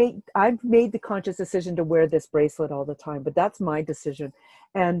 I've made the conscious decision to wear this bracelet all the time, but that's my decision.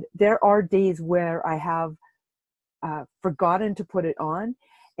 And there are days where I have forgotten to put it on,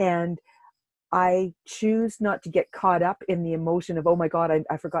 and I choose not to get caught up in the emotion of, oh my God,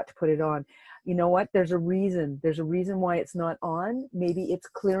 I forgot to put it on. You know what? There's a reason why it's not on. Maybe it's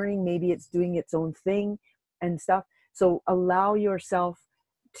clearing, maybe it's doing its own thing and stuff. So allow yourself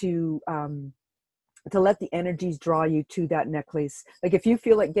to let the energies draw you to that necklace. Like if you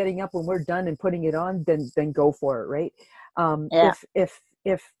feel like getting up when we're done and putting it on, then go for it, right?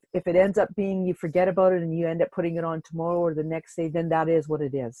 If it ends up being you forget about it and you end up putting it on tomorrow or the next day, then that is what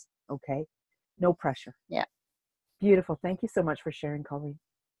it is. Okay. No pressure. Yeah. Beautiful. Thank you so much for sharing, Colleen.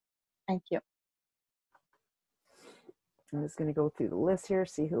 Thank you. I'm just going to go through the list here,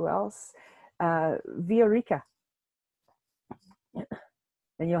 see who else. Viorica.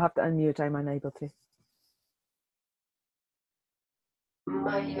 And you'll have to unmute. I'm unable to.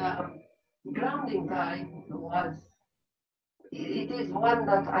 My grounding guy was, it is one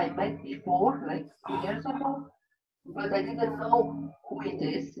that I met before, like 2 years ago, but I didn't know who it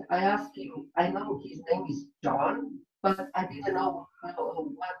is. I asked him, I know his name is John, but I didn't know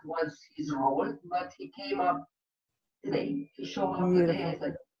what was his role, but he came up today. He showed up today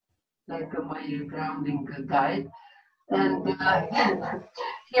as like my grounding guide. And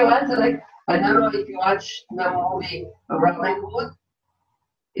he was like, I don't know if you watched the movie Robin Hood.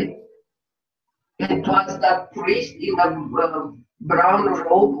 It was that priest in a brown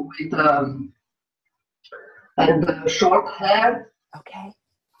robe with and short hair. Okay.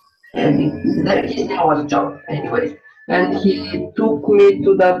 And his name was John, anyways. And he took me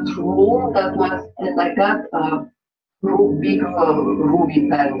to that room that was, and I got a big ruby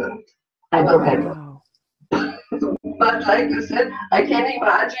pendant. I don't have it. But like you said, I can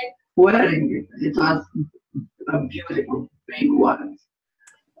imagine wearing it. It was a beautiful big one.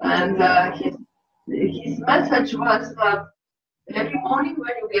 And his message was that every morning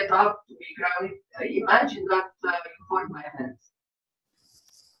when you get up to be grounded, imagine that you hold my hands.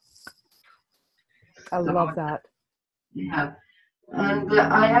 I love that. Yeah. And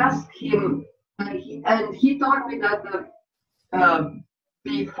I asked him, and he told me that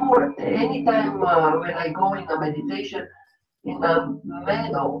before, anytime when I go in a meditation in a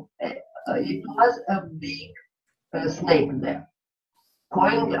meadow, it was a big snake there.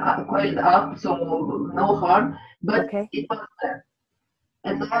 Coiled up, so no harm, but it was there.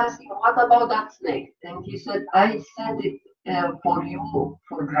 And I asked him, what about that snake? And he said, I sent it for you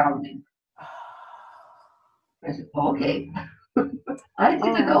for grounding. I said, okay. I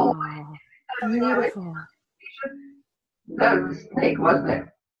didn't know why. Beautiful. The snake was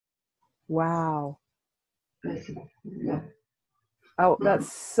there. Wow. I said, yeah. Oh,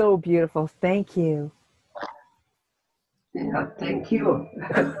 that's so beautiful. Thank you. Yeah, thank you.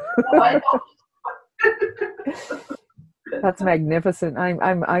 That's magnificent.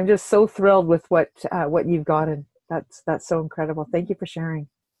 I'm just so thrilled with what you've gotten. That's so incredible. Thank you for sharing.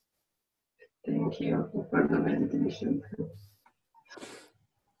 Thank you for the meditation.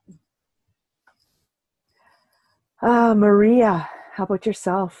 Maria, how about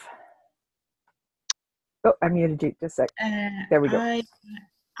yourself? Oh, I muted you just a sec. There we go.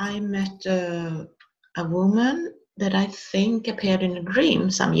 I met a woman that I think appeared in a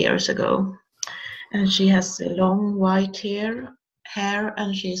dream some years ago, and she has long white hair,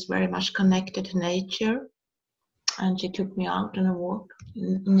 and she's very much connected to nature. And she took me out on a walk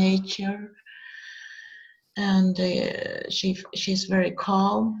in nature, and she's very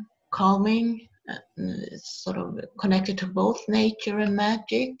calming, sort of connected to both nature and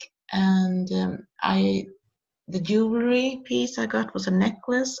magic. And the jewelry piece I got was a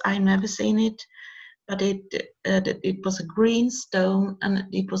necklace. I've never seen it, but it was a green stone, and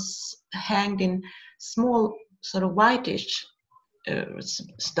it was hanged in small sort of whitish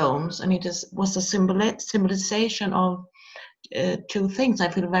stones, and it was a symbolization of two things I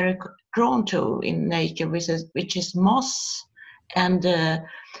feel very drawn to in nature, which is moss and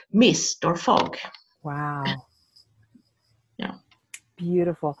mist or fog. Wow. Yeah.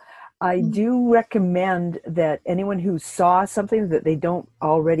 Beautiful. I do recommend that anyone who saw something that they don't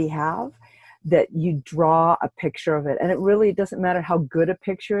already have, that you draw a picture of it. And it really doesn't matter how good a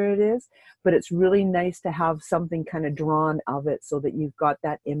picture it is, but it's really nice to have something kind of drawn of it so that you've got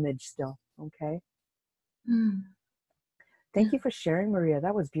that image still. Okay. Mm. Thank you for sharing, Maria.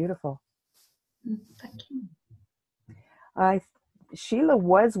 That was beautiful. Thank you. Sheila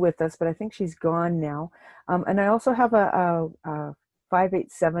was with us, but I think she's gone now. And I also have a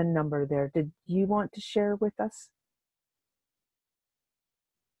 587 number there. Did you want to share with us?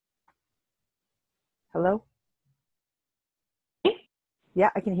 Hello? Yeah,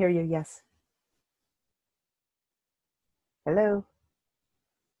 I can hear you. Yes. Hello?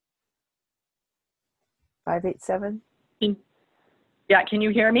 587? Yeah, can you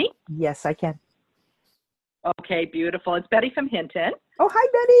hear me? Yes, I can. Okay, beautiful. It's Betty from Hinton. Oh, hi,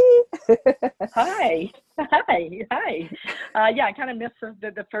 Betty. Hi. Yeah, I kind of missed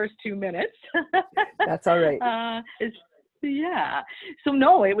the first 2 minutes. That's all right. Yeah. So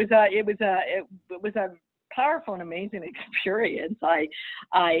no, it was a powerful and amazing experience.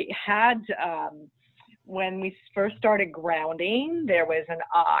 I had when we first started grounding, there was an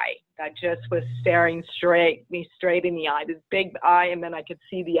eye that just was staring me straight in the eye, this big eye, and then I could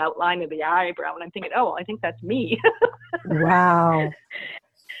see the outline of the eyebrow, and I'm thinking, oh, I think that's me. Wow.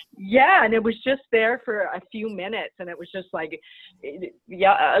 Yeah, and it was just there for a few minutes, and it was just like,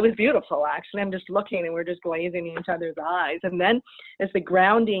 yeah, it was beautiful, actually. I'm just looking, and we're just glazing in each other's eyes. And then as the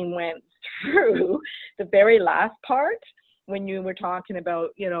grounding went through, the very last part, when you were talking about,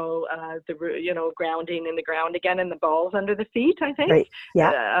 grounding in the ground again and the balls under the feet, I think. Right.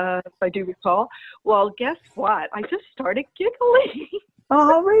 Yeah. If I do recall. Well, guess what? I just started giggling.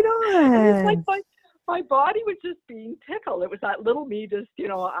 Oh, right on. It was like my body was just being tickled. It was that little me just,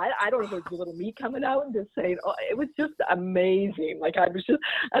 I don't know if it was a little me coming out and just saying, oh, it was just amazing. Like I was just,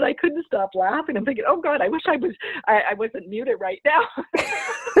 and I couldn't stop laughing. I'm thinking, oh God, I wish I wasn't muted right now.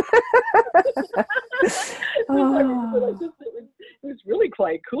 Oh. It was really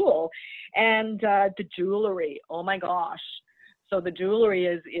quite cool. And the jewelry, oh my gosh. So the jewelry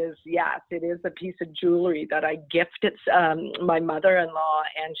is yes, it is a piece of jewelry that I gifted my mother-in-law,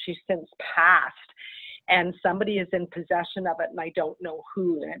 and she's since passed. And somebody is in possession of it, and I don't know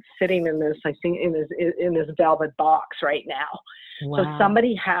who. And it's sitting in this, I think, in this velvet box right now. Wow. So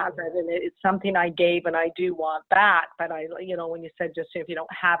somebody has it, and it's something I gave, and I do want that. But when you said just if you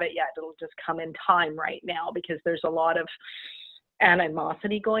don't have it yet, it'll just come in time right now, because there's a lot of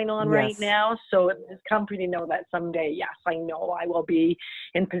animosity going on right now. So it's comforting to know that someday, yes, I know I will be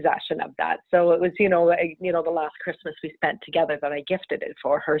in possession of that. So it was, the last Christmas we spent together that I gifted it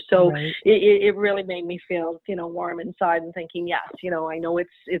for her. So right. it really made me feel, warm inside and thinking, yes, I know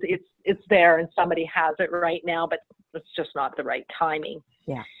it's there and somebody has it right now, but it's just not the right timing.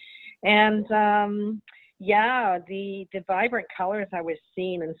 Yeah. And, the vibrant colors I was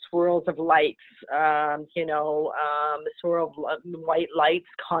seeing in swirls of lights, swirl of white lights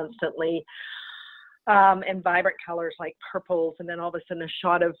constantly, and vibrant colors like purples, and then all of a sudden a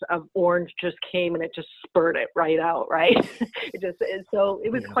shot of orange just came and it just spurted right out, right?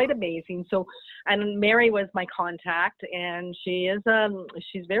 It was quite amazing. So, and Mary was my contact, and she's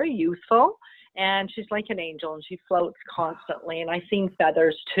very youthful. And she's like an angel, and she floats constantly. And I seen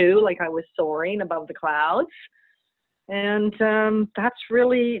feathers too, like I was soaring above the clouds. And that's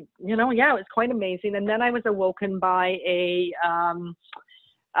really, it was quite amazing. And then I was awoken by it's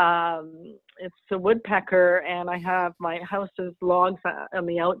a woodpecker, and I have my house's logs on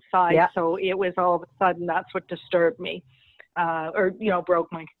the outside. Yeah. So it was all of a sudden, that's what disturbed me.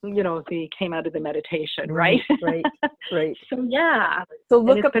 Broke my, came out of the meditation, right? Right. So yeah. So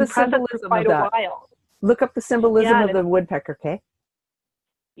look up the symbolism of that. Look up the symbolism of the woodpecker, okay?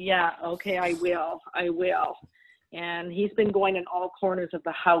 Yeah, okay, I will. And he's been going in all corners of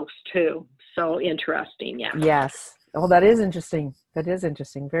the house too. So interesting, yeah. Yes. Oh, that is interesting.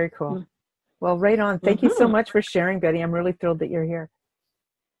 Very cool. Mm-hmm. Well, right on. Thank you so much for sharing, Betty. I'm really thrilled that you're here.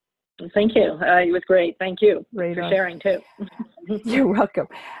 Thank you. It was great. Thank you for sharing too. You're welcome.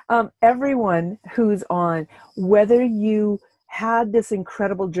 Everyone who's on, whether you had this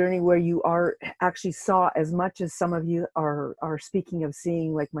incredible journey where you actually saw as much as some of you are speaking of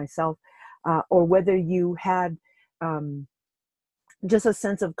seeing, like myself, or whether you had just a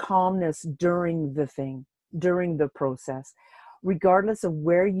sense of calmness during the process, regardless of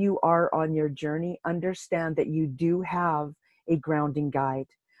where you are on your journey, understand that you do have a grounding guide.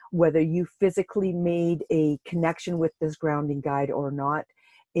 Whether you physically made a connection with this grounding guide or not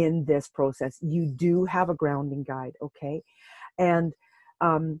in this process, you do have a grounding guide, okay? And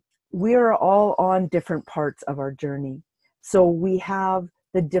we are all on different parts of our journey. So we have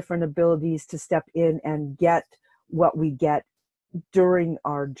the different abilities to step in and get what we get during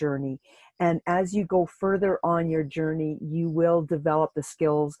our journey. And as you go further on your journey, you will develop the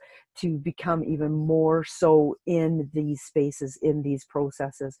skills to become even more so in these spaces, in these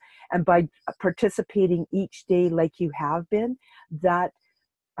processes. And by participating each day like you have been, that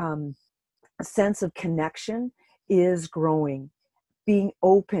sense of connection is growing. Being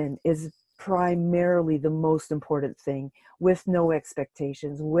open is primarily the most important thing, with no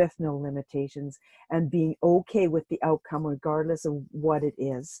expectations, with no limitations, and being okay with the outcome regardless of what it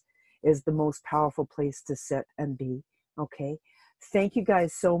is the most powerful place to sit and be. Okay, thank you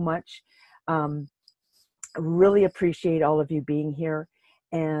guys so much. I really appreciate all of you being here,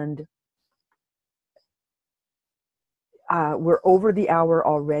 and we're over the hour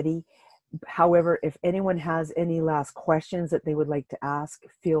already. However, if anyone has any last questions that they would like to ask,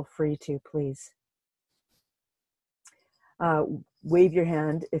 feel free to, please. Wave your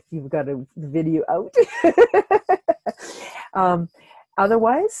hand if you've got a video out.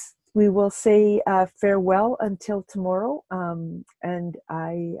 Otherwise, we will say farewell until tomorrow. And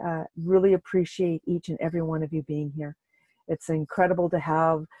I really appreciate each and every one of you being here. It's incredible to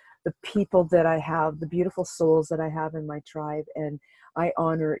have the people that I have, the beautiful souls that I have in my tribe, and I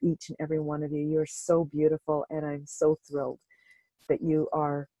honor each and every one of you. You're so beautiful, and I'm so thrilled that you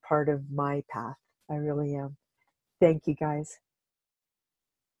are part of my path. I really am. Thank you, guys.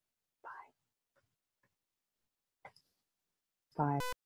 Bye. Bye.